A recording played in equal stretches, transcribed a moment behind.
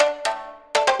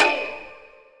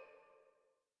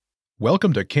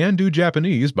Welcome to Can Do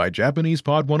Japanese by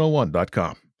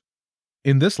JapanesePod101.com.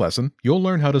 In this lesson, you'll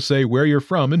learn how to say where you're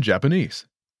from in Japanese.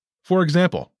 For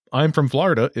example, I'm from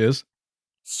Florida is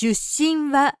出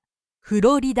身はフ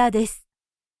ロリダです。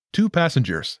 two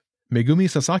passengers, Megumi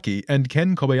Sasaki and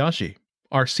Ken Kobayashi,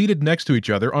 are seated next to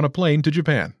each other on a plane to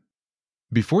Japan.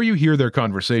 Before you hear their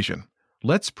conversation,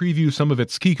 let's preview some of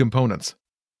its key components.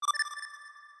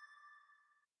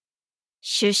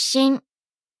 出身、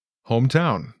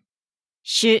 Hometown,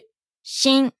 出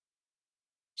身、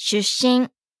出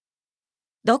身。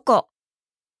どこ、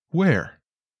 where,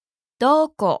 ど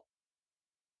こ、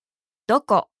ど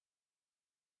こ。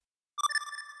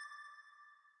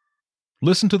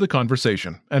 Listen to the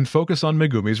conversation and focus on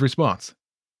Megumi's response.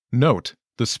 Note,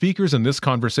 the speakers in this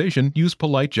conversation use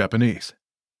polite Japanese.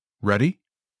 Ready?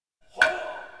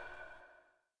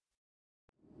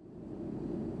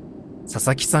 佐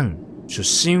々木さん、出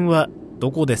身は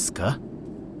どこですか？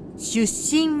出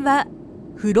身は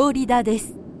フロリダで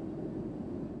す。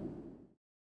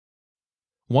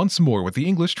 Once more with the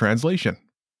English translation.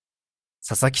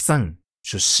 佐々木さん、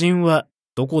出身は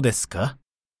どこですか？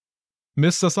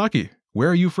 Miss Sasaki, where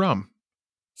are you from?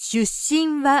 出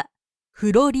身は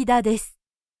フロリダです。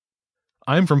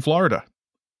 I'm from Florida.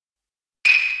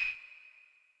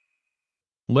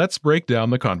 Let's break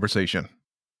down the conversation.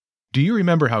 Do you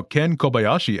remember how Ken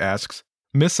Kobayashi asks,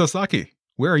 Miss Sasaki,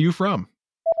 where are you from?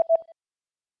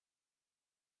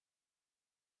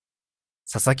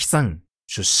 佐々木さん、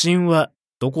出身は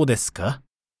どこですか？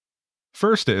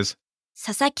 First is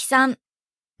佐々木さん、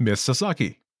 Miss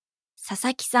Sasaki. 佐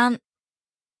々木さん、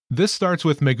 This starts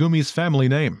with Megumi's family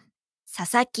name,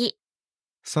 佐々木、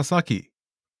 Sasaki.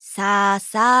 佐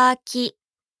々木、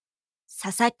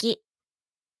佐々木。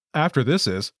 After this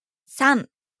is さん、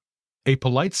 a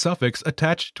polite suffix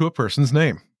attached to a person's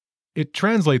name. It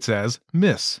translates as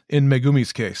Miss in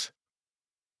Megumi's case.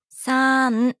 さ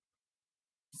ん、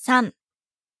さん。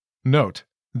 Note,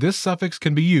 this suffix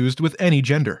can be used with any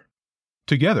gender.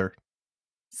 Together,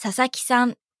 佐々木さ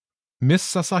ん、 Miss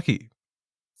Sasaki.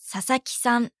 佐々木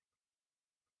さん。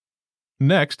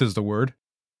 Next is the word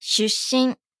出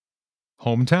身、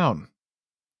 hometown.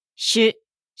 出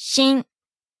身、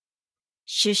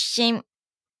出身。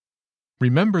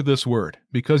 Remember this word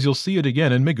because you'll see it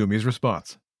again in Megumi's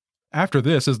response. After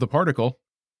this is the particle,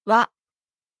 は、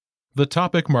 the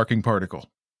topic marking particle.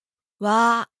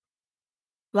 は、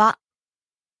は。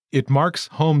 It marks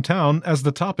hometown as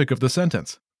the topic of the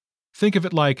sentence. Think of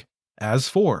it like as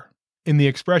for in the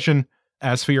expression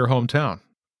as for your hometown.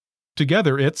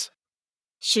 Together it's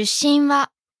出身は、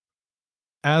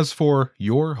 as for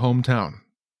your hometown.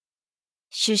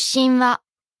 出身は。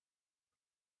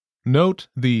 Note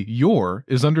the your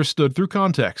is understood through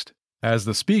context, as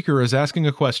the speaker is asking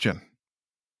a question.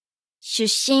 出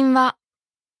身は、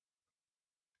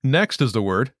 Next is the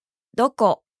word ど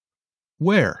こ、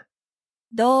 where.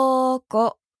 ど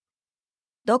こ、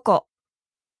どこ。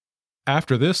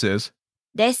 After this is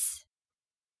です、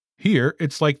 here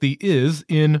it's like the is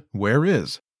in where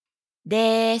is.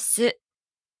 です、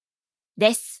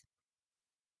です。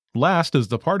 Last is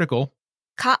the particle,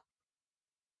 か、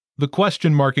 the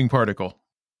question marking particle.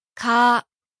 か、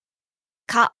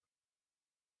か。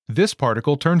 This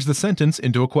particle turns the sentence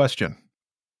into a question.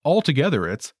 Altogether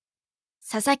it's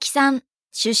佐々木さん、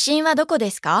出身はどこ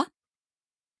ですか？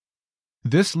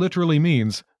 This literally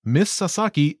means Miss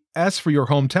Sasaki, as for your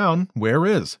hometown, where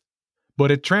is?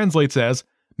 But it translates as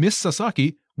Miss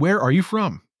Sasaki, where are you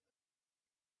from?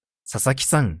 佐々木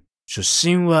さん、出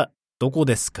身はどこ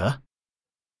ですか？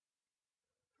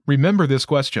 Remember this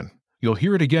question. You'll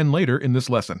hear it again later in this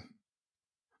lesson.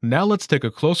 Now let's take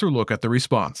a closer look at the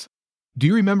response. Do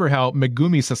you remember how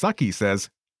Megumi Sasaki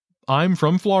says, I'm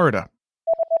from Florida?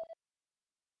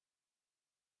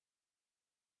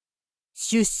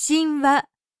 出身は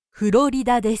フロリ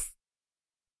ダです。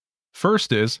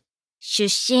 First is 出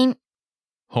身、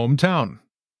 hometown.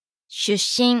 出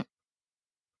身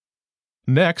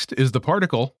Next is the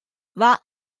particle, は、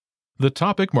 the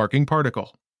topic marking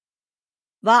particle.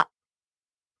 は。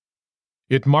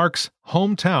 It marks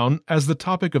hometown as the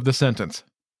topic of the sentence.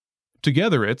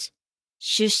 Together it's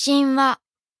出身は、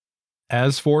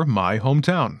 as for my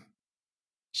hometown.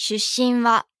 出身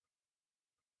は。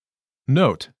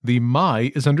 Note, the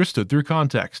my is understood through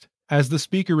context, as the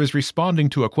speaker is responding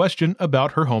to a question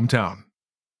about her hometown.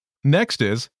 Next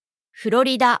is フロ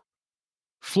リダ、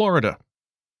 Florida.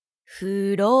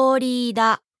 フロリ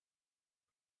ダ、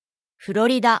フロ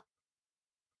リダ。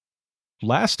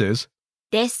 Last is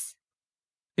です、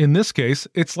 in this case,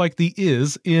 it's like the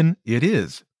is in it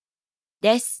is.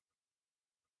 です。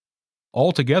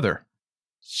 Altogether,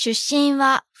 出身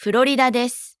はフロリダで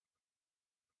す。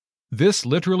This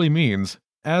literally means,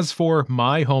 as for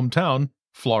my hometown,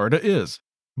 Florida is,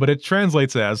 but it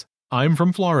translates as, I'm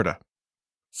from Florida.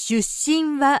 出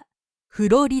身はフ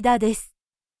ロリダです。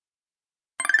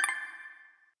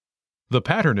The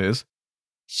pattern is,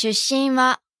 出身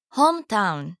は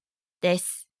hometown で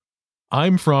す。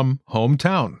I'm from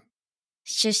hometown.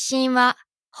 出身は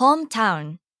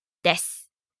hometown です。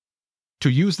To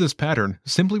use this pattern,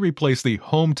 simply replace the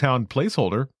hometown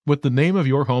placeholder with the name of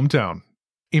your hometown.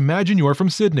 Imagine you're from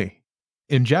Sydney.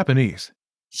 In Japanese,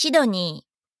 シドニー、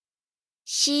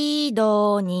シ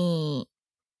ドニー、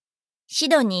シ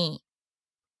ドニー。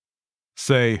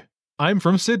 say, I'm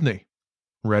from Sydney.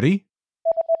 Ready?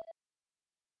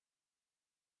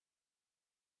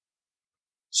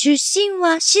 出身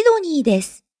はシドニーで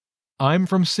す。 I'm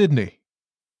from Sydney.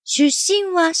 出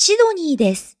身はシドニー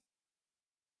です。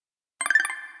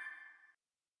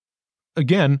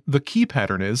 Again, the key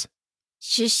pattern is,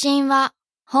 出身は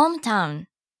hometown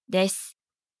です。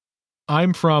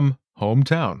 I'm from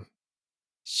hometown.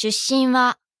 出身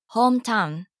は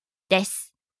hometown で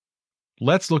す。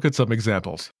 Let's look at some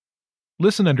examples.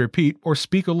 Listen and repeat or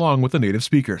speak along with the native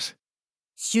speakers.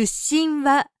 出身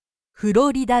はフ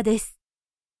ロリダです。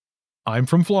 I'm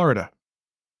from Florida.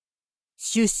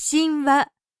 出身は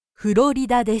フロリ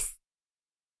ダです。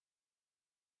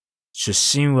出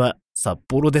身は札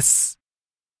幌です。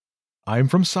I'm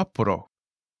from Sapporo.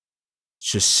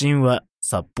 出身は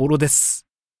札幌です。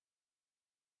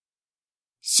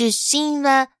出身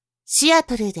はシア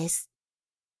トルです。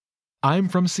I'm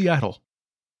from Seattle.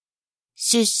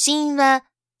 出身は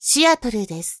シアトル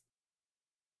です。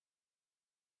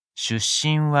出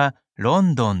身はロ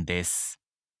ンドンです。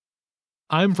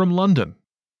I'm from London.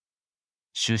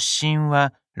 出身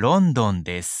はロンドン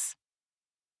です。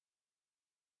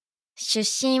出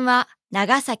身は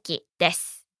長崎で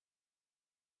す。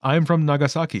 I'm from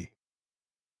Nagasaki.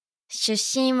 出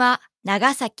身は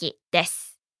長崎で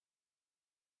す。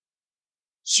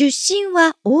出身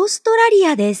はオーストラリ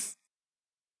アです。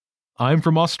 I'm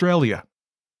from Australia.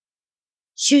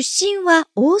 出身は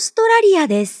オーストラリア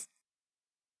です。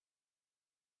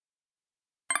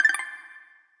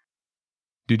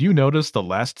 Did you notice the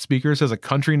last speaker says a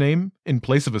country name in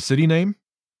place of a city name?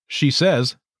 She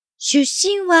says, 出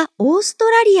身はオースト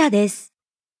ラリアです。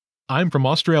 I'm from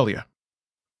Australia.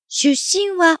 出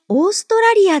身はオースト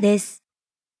ラリアです。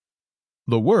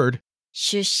 The word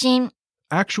出身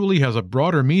actually has a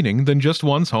broader meaning than just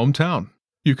one's hometown.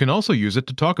 You can also use it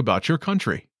to talk about your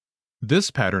country. This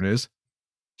pattern is,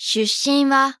 出身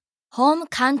は home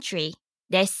country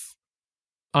です。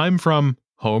 I'm from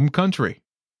home country.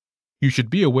 You should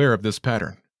be aware of this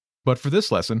pattern. But for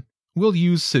this lesson, we'll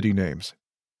use city names.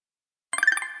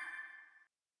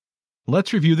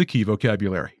 Let's review the key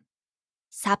vocabulary.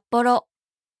 札幌、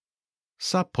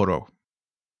 Sapporo,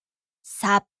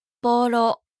 札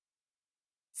幌、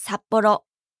札幌。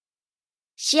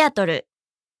シアトル、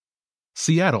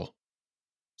 Seattle,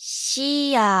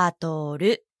 シアト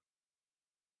ル、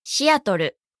シアト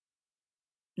ル。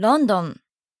ロンドン、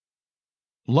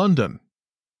 London,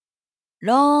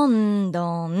 ロン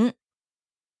ドン、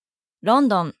ロン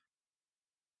ドン。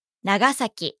長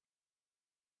崎、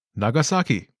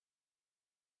 Nagasaki,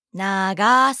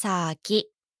 長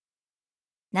崎、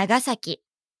長崎。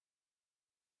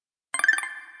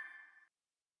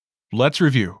 Let's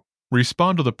review.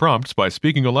 Respond to the prompts by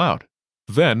speaking aloud.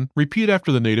 Then, repeat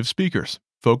after the native speakers,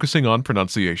 focusing on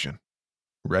pronunciation.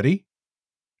 Ready?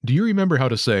 Do you remember how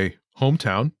to say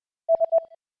hometown?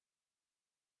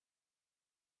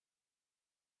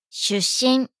 出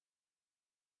身、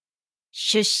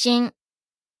出身。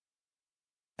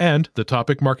 And the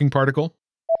topic marking particle?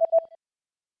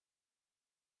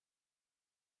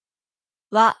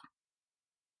 は、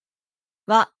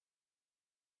は。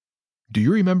 Do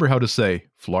you remember how to say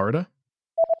Florida?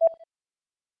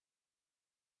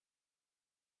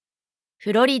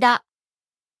 フロリダ、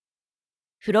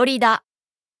フロリダ。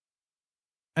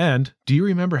 And do you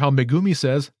remember how Megumi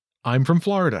says, I'm from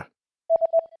Florida?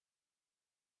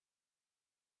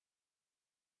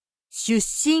 出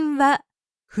身は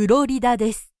フロリダ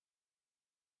です。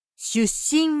出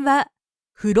身は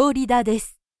フロリダで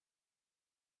す。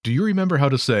 Do you remember how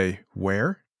to say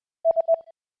where?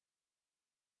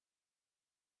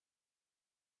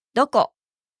 どこ、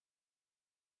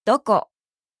どこ。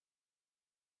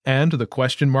 And the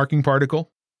question marking particle?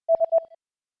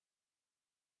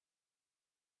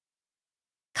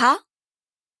 か、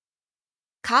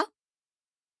か。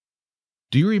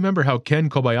 Do you remember how Ken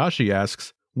Kobayashi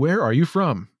asks, Where are you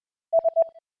from?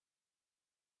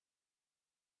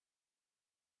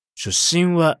 出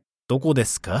身はどこで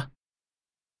すか？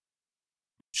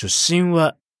出身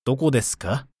はどこです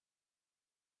か？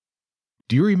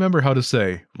 Do you remember how to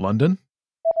say London?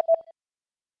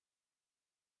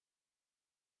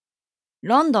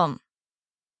 ロンドン、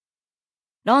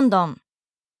ロンドン、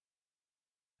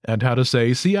 And how to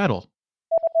say Seattle?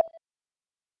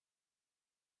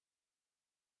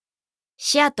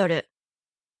 シアトル、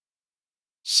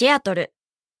シアトル、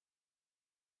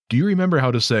 Do you remember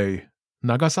how to say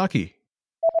Nagasaki?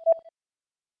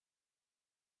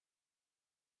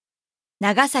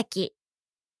 長崎、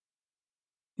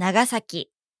長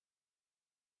崎。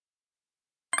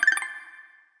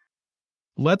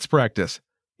 Let's practice.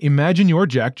 Imagine you're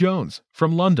Jack Jones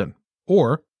from London,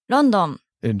 or ロンドン、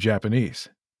 in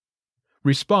Japanese.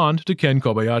 Respond to Ken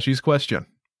Kobayashi's question.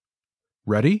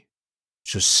 Ready?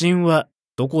 出身は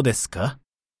どこですか？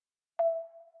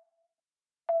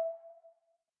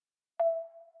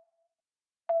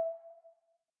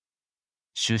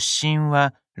出身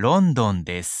はロンドン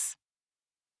です。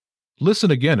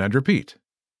Listen again and repeat.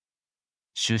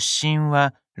 出身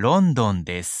はロンドン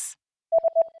です。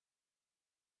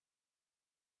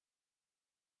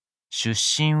出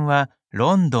身は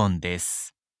ロンドンで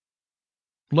す。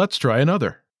Let's try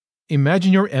another.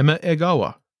 Imagine you're Emma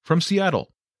Egawa from Seattle,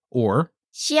 or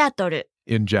シアトル、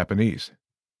 in Japanese.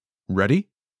 Ready?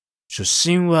 出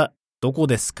身はどこ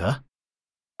ですか？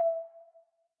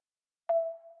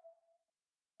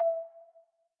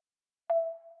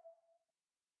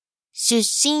出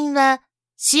身は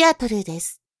シアトルで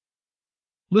す。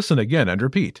Listen again and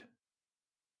repeat.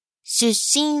 出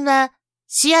身は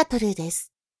シアトルで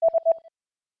す。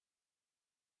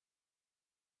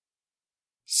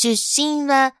出身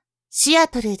はシア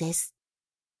トルです。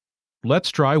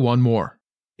Let's try one more.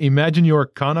 Imagine you're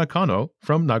Kana Kano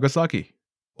from Nagasaki,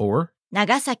 or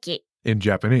長崎、 in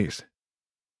Japanese.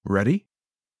 Ready?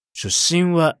 出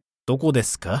身はどこで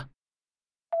すか？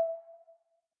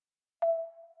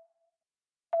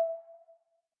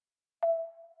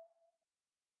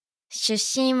出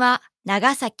身は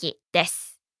長崎で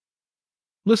す。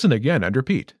Listen again and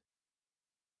repeat.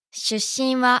 出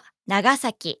身は長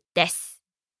崎です。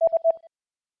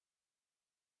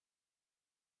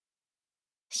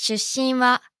出身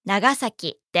は長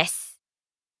崎です。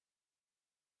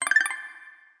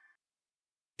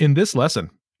 In this lesson,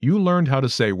 you learned how to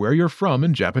say where you're from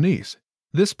in Japanese.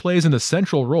 This plays an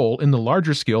essential role in the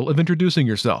larger skill of introducing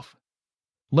yourself.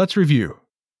 Let's review.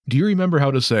 Do you remember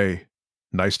how to say,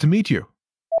 nice to meet you?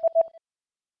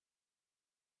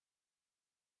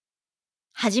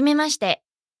 はじめまして。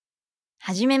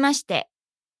はじめまして。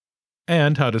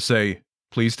 And how to say,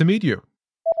 pleased to meet you?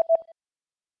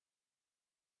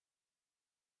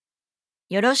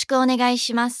 よろしくお願い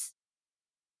します。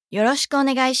よろしくお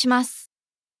願いします。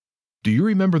 Do you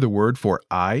remember the word for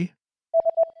I?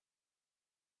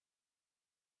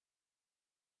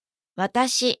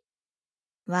 私、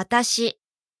私。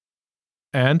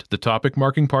 And the topic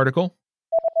marking particle?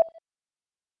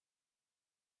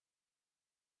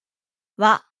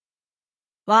 わ、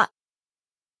わ。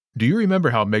 Do you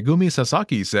remember how Megumi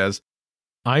Sasaki says,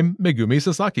 I'm Megumi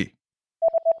Sasaki?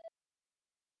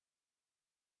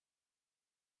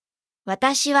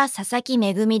 私は佐々木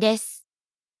めぐみです。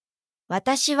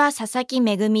私は佐々木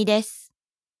めぐみです。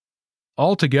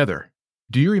 All together,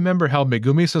 do you remember how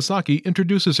Megumi Sasaki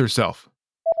introduces herself?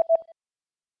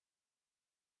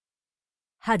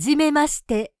 はじめまし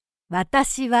て。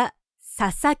私は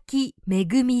佐々木め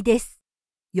ぐみです。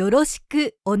よろし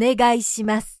くお願いし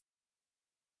ます。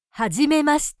はじめ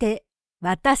まして。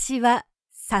私は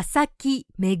佐々木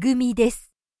めぐみで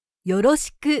す。よろ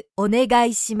しくお願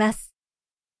いします。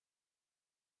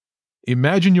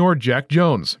 Imagine you're Jack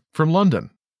Jones from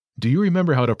London. Do you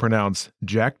remember how to pronounce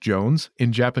Jack Jones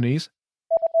in Japanese?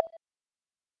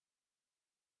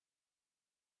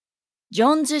 ジ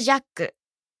ョンズ・ジャック。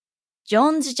ジ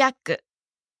ョンズ・ジャック。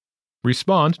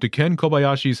 Respond to Ken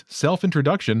Kobayashi's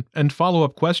self-introduction and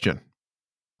follow-up question.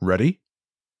 Ready?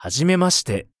 はじめまし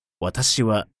て。私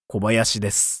は小林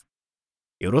です。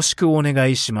よろしくお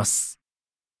願いします。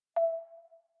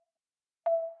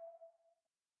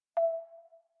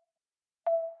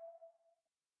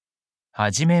は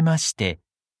じめまして。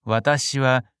私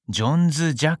はジョン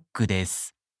ズ・ジャックで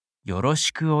す。よろ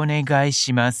しくお願い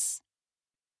します。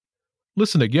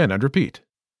 Listen again and repeat.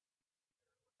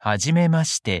 はじめま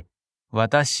して。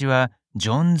私はジ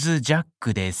ョンズ・ジャッ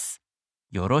クです。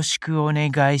よろしくお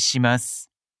願いしま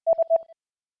す。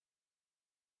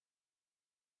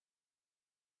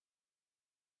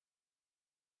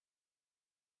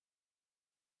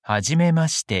はじめま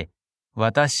して。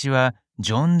私は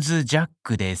ジョンズ・ジャッ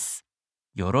クです。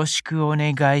よろしくお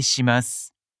願いしま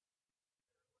す。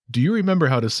 Do you remember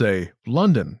how to say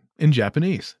London in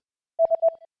Japanese?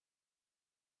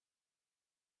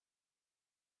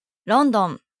 ロンド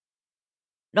ン、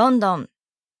ロンドン、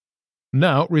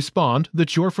 Now respond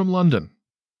that you're from London.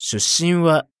 出身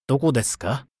はどこです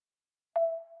か？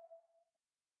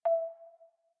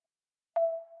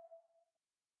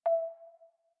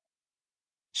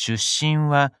出身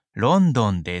はロンド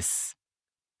ンです。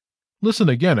Listen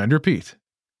again and repeat.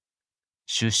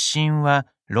 出身は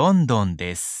ロンドン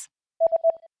です。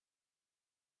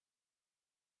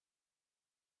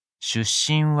出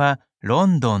身はロ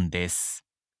ンドンです。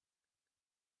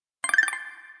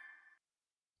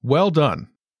Well done.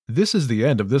 This is the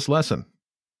end of this lesson.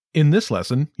 In this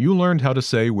lesson, you learned how to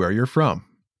say where you're from,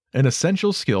 an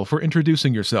essential skill for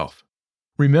introducing yourself.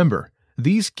 Remember,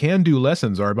 these can-do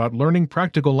lessons are about learning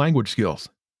practical language skills.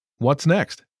 What's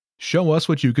next? Show us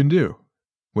what you can do.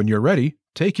 When you're ready,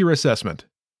 take your assessment.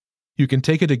 You can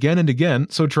take it again and again,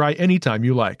 so try anytime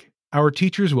you like. Our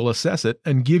teachers will assess it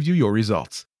and give you your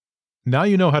results. Now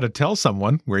you know how to tell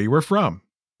someone where you were from.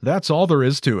 That's all there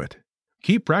is to it.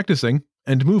 Keep practicing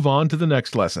and move on to the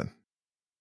next lesson.